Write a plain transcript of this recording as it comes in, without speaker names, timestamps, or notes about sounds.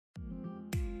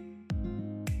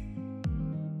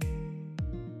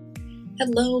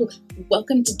Hello,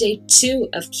 welcome to day 2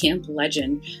 of Camp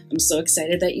Legend. I'm so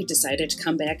excited that you decided to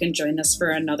come back and join us for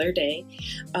another day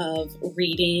of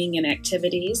reading and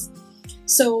activities.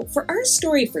 So for our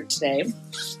story for today,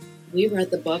 we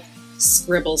read the book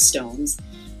Scribble Stones.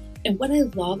 And what I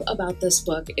love about this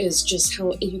book is just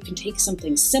how you can take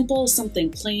something simple, something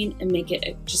plain, and make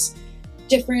it just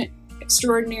different,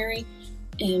 extraordinary,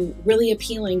 and really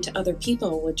appealing to other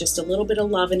people with just a little bit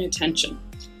of love and attention.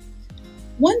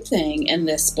 One thing in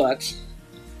this book,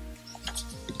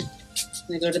 I'm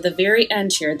going to go to the very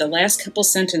end here, the last couple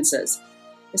sentences.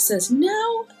 It says,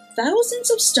 "Now thousands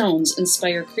of stones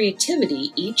inspire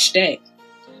creativity each day,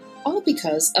 all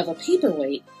because of a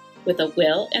paperweight with a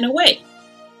will and a way."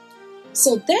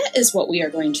 So that is what we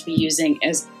are going to be using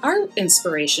as our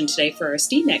inspiration today for our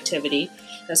STEAM activity.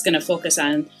 That's going to focus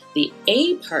on the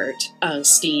A part of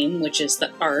STEAM, which is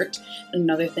the art.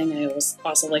 Another thing I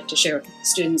also like to share with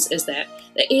students is that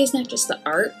the A is not just the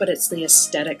art, but it's the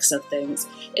aesthetics of things.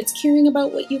 It's caring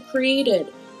about what you created,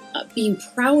 being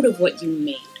proud of what you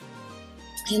made.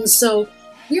 And so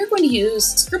we are going to use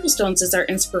Scribble Stones as our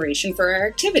inspiration for our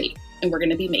activity, and we're going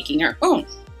to be making our own.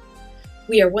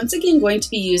 We are once again going to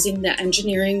be using the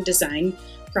engineering design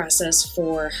process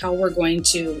for how we're going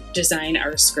to design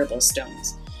our Scribble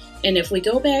Stones. And if we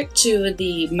go back to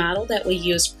the model that we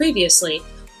used previously,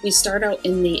 we start out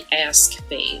in the ask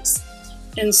phase.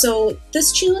 And so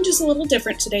this challenge is a little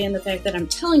different today in the fact that I'm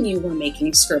telling you we're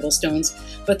making Scribble Stones,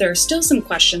 but there are still some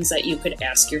questions that you could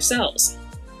ask yourselves.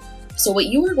 So what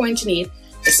you are going to need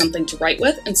is something to write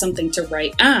with and something to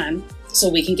write on so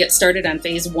we can get started on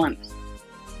phase 1.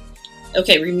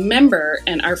 Okay, remember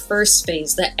in our first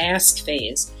phase, the ask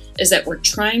phase, is that we're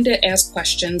trying to ask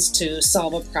questions to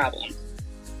solve a problem.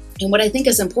 And what I think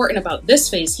is important about this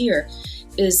phase here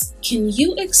is, can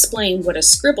you explain what a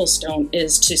Scribble Stone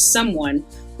is to someone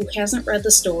who hasn't read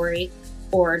the story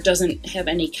or doesn't have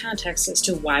any context as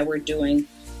to why we're doing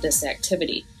this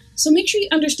activity? So make sure you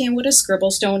understand what a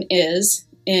Scribble Stone is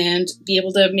and be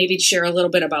able to maybe share a little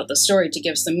bit about the story to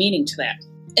give some meaning to that.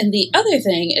 And the other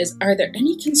thing is, are there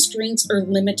any constraints or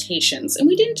limitations? And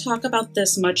we didn't talk about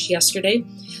this much yesterday,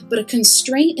 but a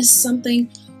constraint is something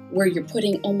where you're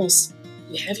putting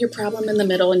you have your problem in the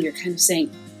middle and you're kind of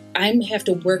saying, I have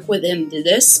to work within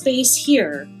this space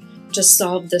here to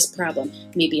solve this problem.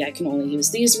 Maybe I can only use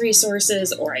these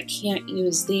resources or I can't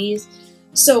use these.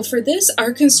 So for this,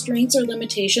 our constraints or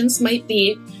limitations might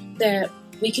be that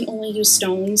we can only use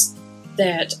stones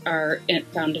that are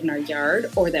found in our yard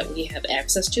or that we have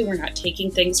access to. We're not taking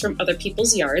things from other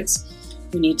people's yards.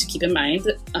 We need to keep in mind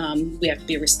that we have to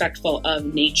be respectful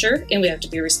of nature and we have to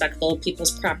be respectful of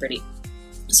people's property.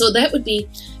 So that would be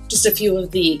just a few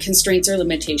of the constraints or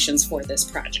limitations for this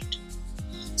project.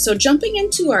 So jumping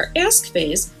into our ask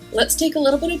phase, let's take a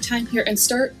little bit of time here and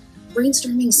start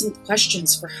brainstorming some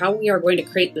questions for how we are going to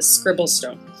create this Scribble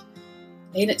Stone.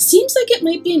 And it seems like it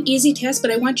might be an easy task,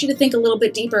 but I want you to think a little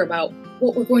bit deeper about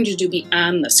what we're going to do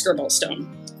beyond the Scribble Stone.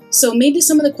 So maybe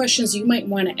some of the questions you might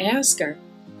want to ask are,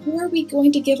 who are we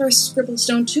going to give our Scribble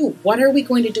Stone to? What are we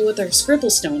going to do with our Scribble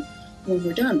Stone when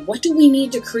we're done? What do we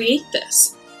need to create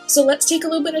this? So let's take a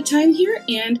little bit of time here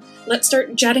and let's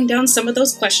start jotting down some of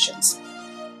those questions.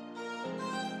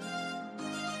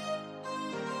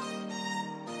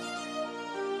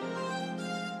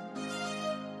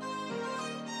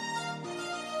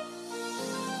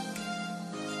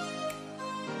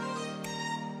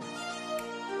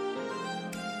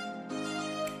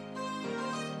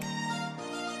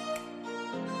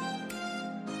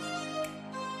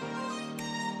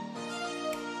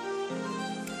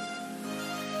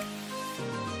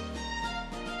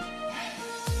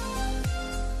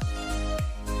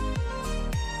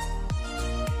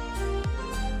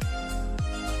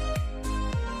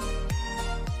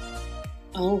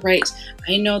 All right,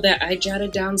 I know that I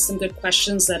jotted down some good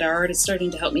questions that are already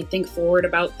starting to help me think forward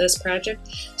about this project.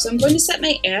 So I'm going to set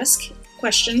my ask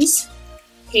questions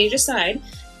page aside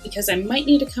because I might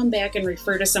need to come back and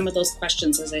refer to some of those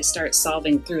questions as I start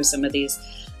solving through some of these,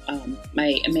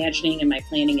 my imagining and my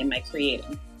planning and my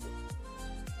creating.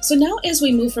 So now as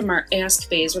we move from our ask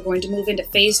phase, we're going to move into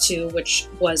phase 2, which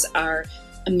was our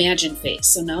imagine phase.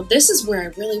 So now this is where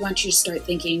I really want you to start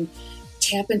thinking,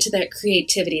 tap into that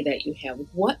creativity that you have.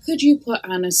 What could you put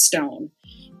on a stone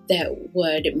that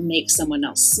would make someone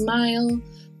else smile,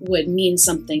 would mean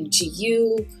something to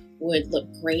you, would look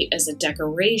great as a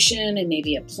decoration and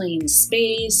maybe a plain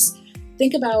space?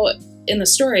 Think about, in the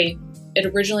story, it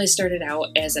originally started out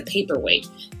as a paperweight.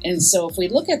 And so if we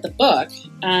look at the book,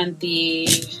 on the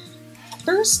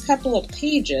first couple of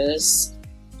pages,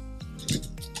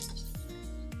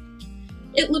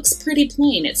 it looks pretty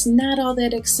plain. It's not all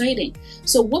that exciting.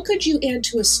 So what could you add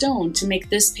to a stone to make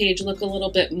this page look a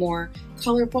little bit more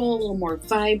colorful, a little more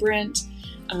vibrant,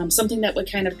 something that would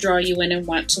kind of draw you in and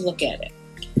want to look at it?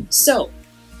 So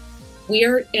we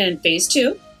are in phase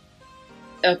 2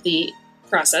 of the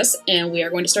process, and we are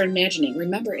going to start imagining.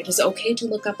 Remember, it is okay to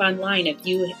look up online if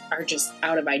you are just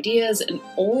out of ideas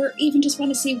or even just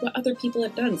want to see what other people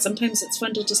have done. Sometimes it's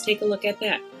fun to just take a look at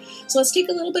that. So let's take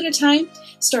a little bit of time,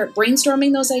 start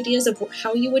brainstorming those ideas of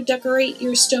how you would decorate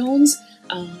your stones.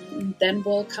 Then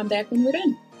we'll come back when we're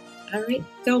done. All right,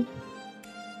 go.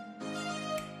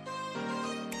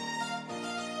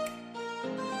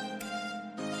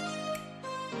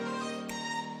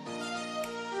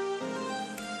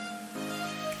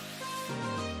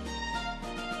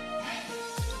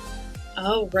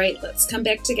 All right, let's come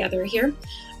back together here.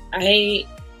 I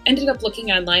ended up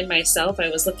looking online myself. I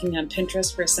was looking on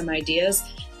Pinterest for some ideas,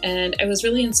 and I was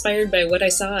really inspired by what I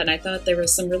saw, and I thought there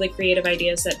was some really creative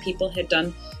ideas that people had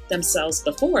done themselves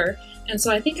before, and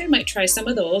so I think I might try some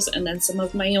of those and then some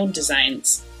of my own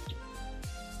designs.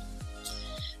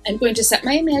 I'm going to set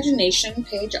my imagination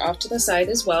page off to the side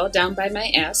as well, down by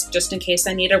my Ask, just in case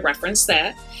I need to reference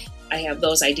that. I have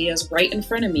those ideas right in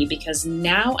front of me because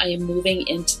now I am moving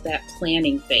into that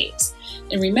planning phase.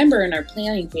 And remember, in our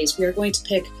planning phase, we are going to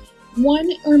pick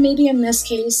one, or maybe in this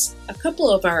case, a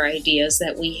couple of our ideas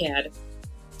that we had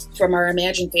from our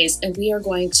Imagine phase, and we are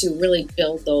going to really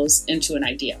build those into an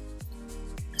idea.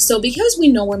 So because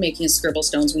we know we're making Scribble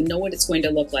Stones, we know what it's going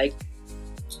to look like,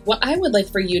 what I would like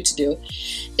for you to do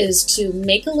is to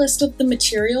make a list of the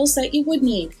materials that you would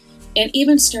need, and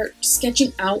even start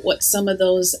sketching out what some of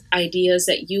those ideas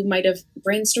that you might have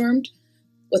brainstormed,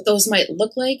 what those might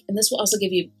look like. And this will also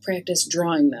give you practice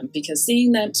drawing them, because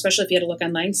seeing them, especially if you had to look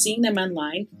online, seeing them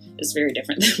online is very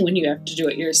different than when you have to do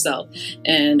it yourself.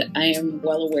 And I am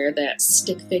well aware that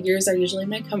stick figures are usually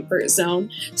my comfort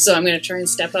zone. So I'm going to try and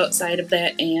step outside of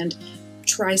that and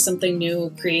try something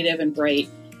new, creative, and bright,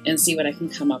 and see what I can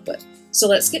come up with. So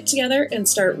let's get together and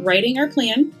start writing our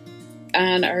plan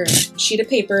on our sheet of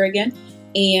paper again.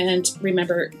 And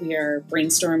remember, we are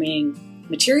brainstorming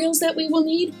materials that we will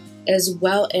need, as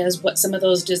well as what some of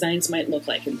those designs might look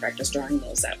like, and practice drawing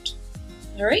those out.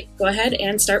 All right, go ahead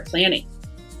and start planning.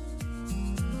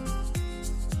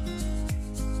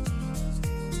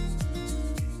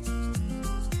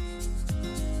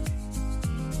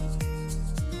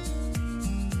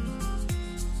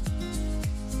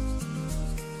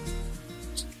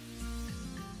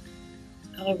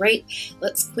 All right,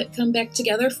 let's come back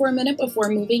together for a minute before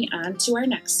moving on to our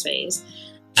next phase.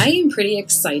 I am pretty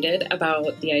excited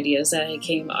about the ideas that I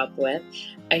came up with.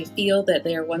 I feel that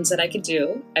they are ones that I could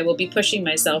do. I will be pushing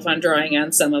myself on drawing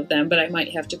on some of them, but I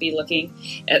might have to be looking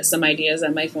at some ideas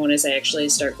on my phone as I actually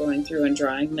start going through and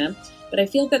drawing them. But I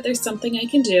feel that there's something I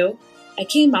can do. I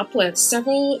came up with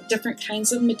several different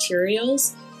kinds of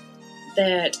materials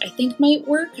that I think might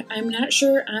work. I'm not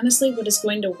sure, honestly, what is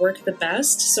going to work the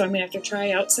best, so I'm going to have to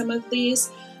try out some of these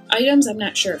items. I'm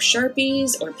not sure if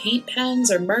Sharpies or paint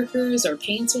pens or markers or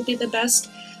paints will be the best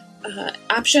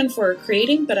option for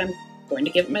creating, but I'm going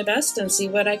to give it my best and see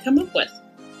what I come up with.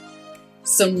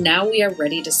 So now we are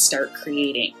ready to start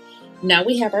creating. Now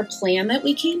we have our plan that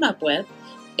we came up with,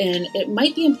 and it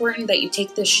might be important that you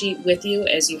take this sheet with you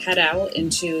as you head out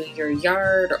into your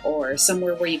yard or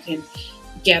somewhere where you can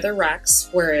gather rocks,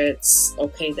 where it's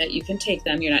okay that you can take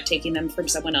them. You're not taking them from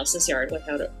someone else's yard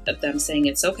without them saying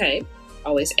it's okay.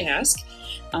 Always ask.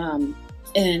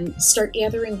 And start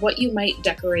gathering what you might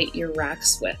decorate your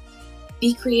rocks with.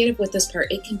 Be creative with this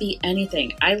part. It can be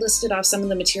anything. I listed off some of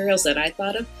the materials that I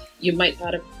thought of. You might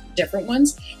thought of different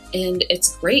ones, and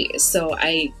it's great. So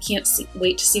I can't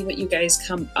wait to see what you guys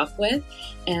come up with.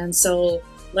 And so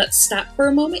let's stop for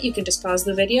a moment. You can just pause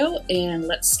the video and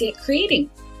let's get creating.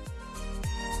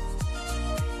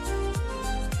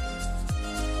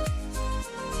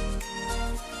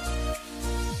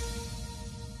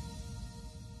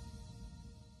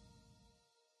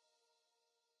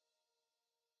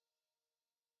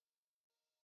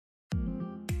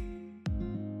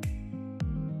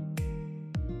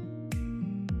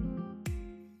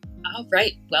 All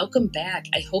right, welcome back.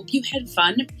 I hope you had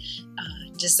fun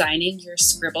designing your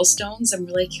Scribble Stones. I'm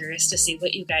really curious to see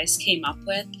what you guys came up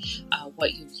with,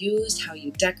 what you used, how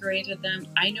you decorated them.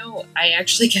 I know I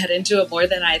actually got into it more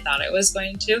than I thought I was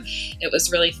going to. It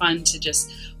was really fun to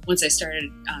just, once I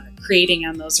started creating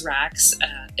on those racks,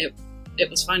 it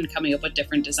was fun coming up with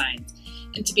different designs.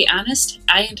 And to be honest,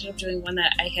 I ended up doing one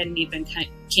that I hadn't even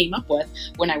came up with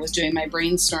when I was doing my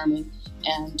brainstorming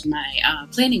and my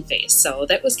planning phase. So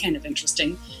that was kind of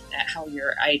interesting, that how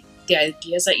the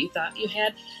ideas that you thought you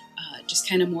had just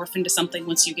kind of morph into something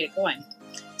once you get going.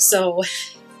 So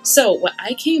what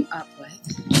I came up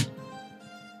with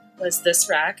was this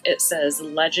rock. It says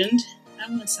Legend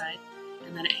on one side,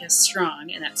 and then it has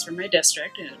Strong, and that's for my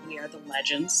district, and we are the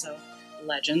Legends, so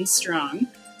Legend Strong.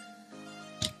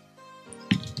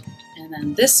 And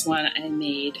then this one I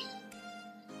made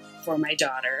for my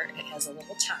daughter. It has a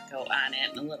little taco on it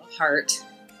and a little heart,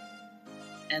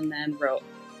 and then wrote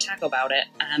Taco About It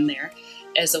on there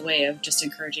as a way of just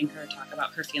encouraging her to talk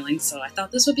about her feelings. So I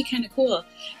thought this would be kind of cool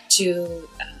to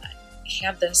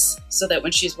have this so that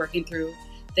when she's working through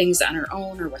things on her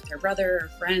own or with her brother or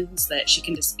friends, that she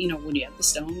can just, when you have the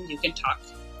stone, you can talk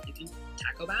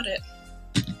about it.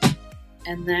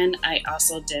 And then I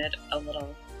also did a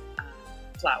little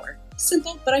flower.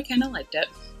 Simple, but I kind of liked it.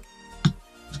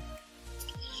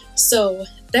 So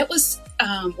that was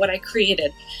what I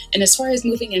created. And as far as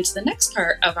moving into the next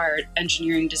part of our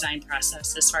engineering design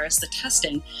process, as far as the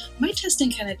testing, my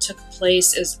testing kind of took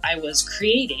place as I was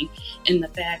creating, in the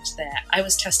fact that I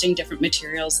was testing different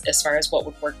materials as far as what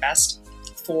would work best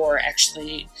for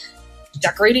actually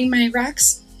decorating my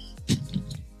racks.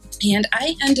 And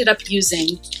I ended up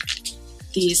using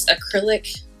these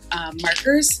acrylic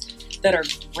markers that are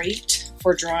great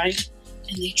for drawing,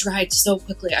 and they dried so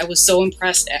quickly. I was so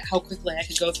impressed at how quickly I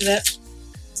could go through that.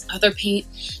 Other paint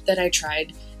that I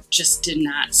tried just did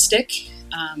not stick.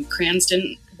 Crayons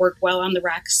didn't work well on the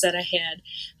racks that I had.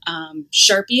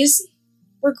 Sharpies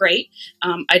were great.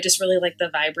 I just really like the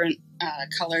vibrant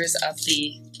colors of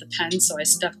the pen, so I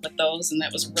stuck with those, and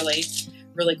that was really,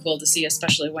 really cool to see,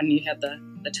 especially when you had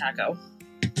the taco.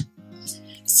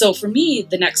 So for me,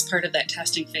 the next part of that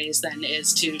testing phase then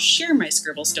is to share my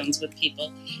Scribble Stones with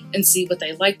people and see what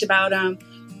they liked about them,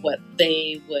 what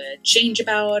they would change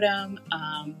about them,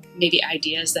 maybe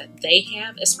ideas that they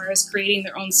have as far as creating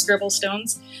their own Scribble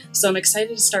Stones. So I'm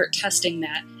excited to start testing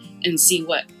that and see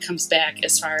what comes back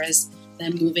as far as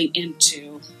then moving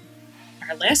into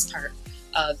our last part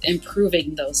of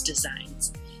improving those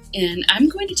designs. And I'm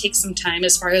going to take some time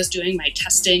as far as doing my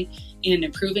testing and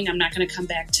improving. I'm not going to come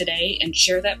back today and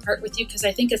share that part with you because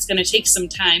I think it's going to take some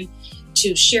time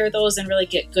to share those and really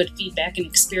get good feedback and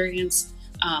experience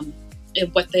in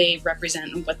what they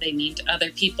represent and what they mean to other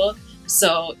people.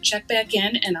 So check back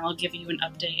in and I'll give you an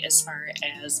update as far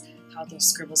as how those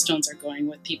Scribble Stones are going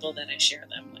with people that I share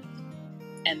them with.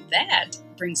 And that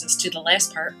brings us to the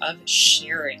last part of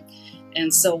sharing.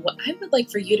 And so what I would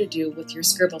like for you to do with your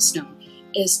Scribble Stone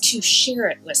is to share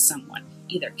it with someone.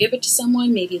 Either give it to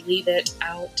someone, maybe leave it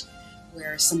out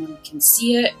where someone can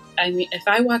see it. I mean, if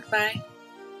I walked by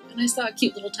and I saw a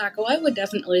cute little taco, I would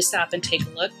definitely stop and take a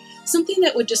look. Something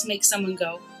that would just make someone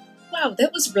go, wow,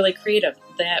 that was really creative.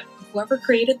 That whoever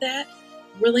created that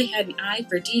really had an eye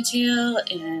for detail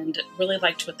and really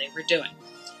liked what they were doing.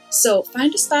 So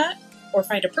find a spot or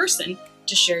find a person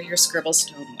to share your Scribble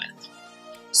Stone with.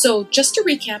 So just to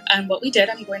recap on what we did,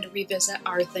 I'm going to revisit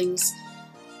our things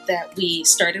that we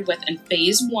started with in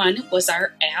phase 1 was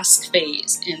our ask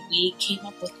phase, and we came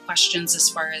up with questions as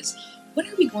far as what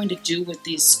are we going to do with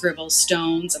these Scribble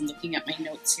Stones. I'm looking at my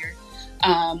notes here.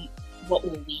 What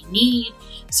will we need?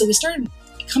 So we started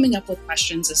coming up with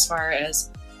questions as far as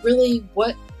really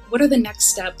what are the next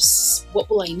steps? What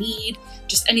will I need?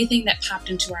 Just anything that popped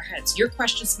into our heads. Your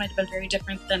questions might have been very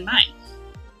different than mine.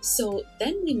 So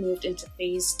then we moved into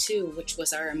phase 2, which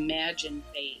was our imagine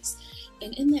phase.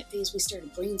 And in that phase, we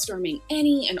started brainstorming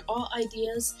any and all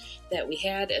ideas that we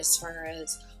had as far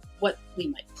as what we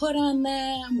might put on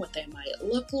them, what they might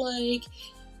look like,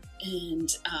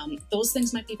 and those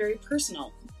things might be very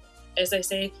personal. As I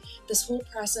say, this whole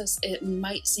process, it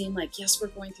might seem like, yes, we're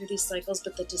going through these cycles,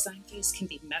 but the design phase can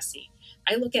be messy.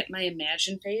 I look at my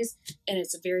imagine phase, and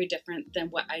it's very different than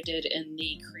what I did in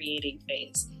the creating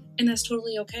phase. And that's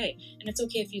totally okay. And it's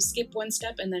okay if you skip one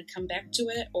step and then come back to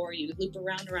it, or you loop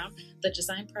around. The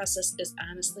design process is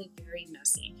honestly very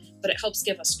messy, but it helps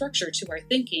give a structure to our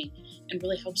thinking and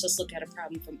really helps us look at a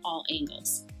problem from all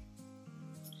angles.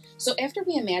 So after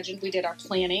we imagined, we did our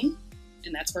planning,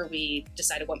 and that's where we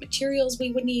decided what materials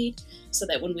we would need so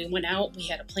that when we went out, we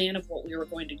had a plan of what we were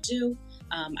going to do.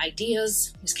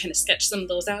 Ideas, we just kind of sketched some of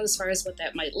those out as far as what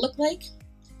that might look like.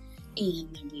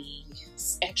 And then we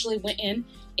actually went in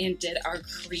and did our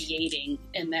creating,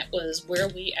 and that was where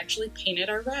we actually painted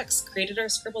our racks, created our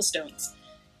Scribble Stones.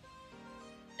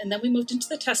 And then we moved into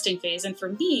the testing phase, and for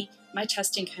me, my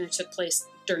testing kind of took place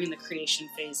during the creation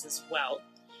phase as well.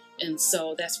 And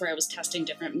so that's where I was testing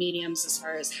different mediums as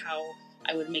far as how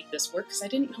I would make this work, because I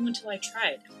didn't know until I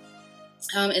tried.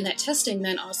 And that testing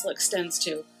then also extends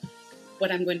to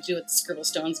what I'm going to do with the Scribble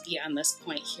Stones beyond this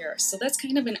point here. So that's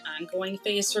kind of an ongoing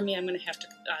phase for me. I'm going to have to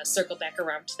circle back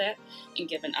around to that and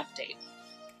give an update.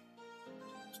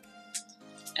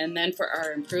 And then for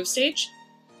our improve stage,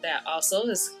 that also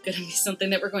is going to be something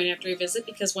that we're going to have to revisit,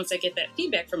 because once I get that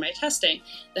feedback from my testing,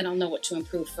 then I'll know what to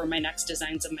improve for my next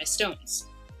designs of my stones.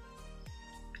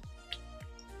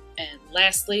 And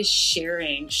lastly,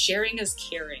 sharing. Sharing is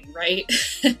caring, right?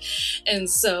 And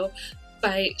so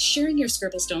by sharing your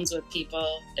Scribble Stones with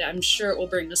people, I'm sure it will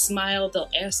bring a smile. They'll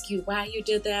ask you why you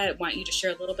did that, want you to share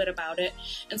a little bit about it.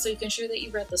 And so you can share that you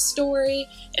read the story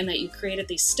and that you created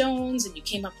these stones and you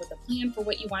came up with a plan for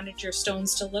what you wanted your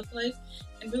stones to look like,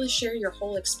 and really share your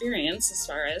whole experience as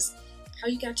far as how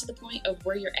you got to the point of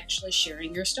where you're actually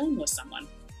sharing your stone with someone.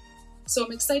 So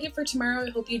I'm excited for tomorrow. I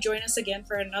hope you join us again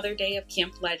for another day of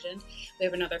Camp Legend. We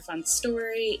have another fun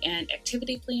story and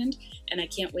activity planned, and I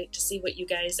can't wait to see what you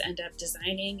guys end up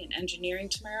designing and engineering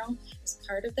tomorrow as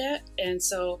part of that. And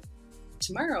so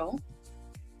tomorrow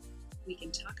we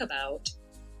can talk about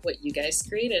what you guys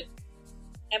created.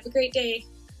 Have a great day.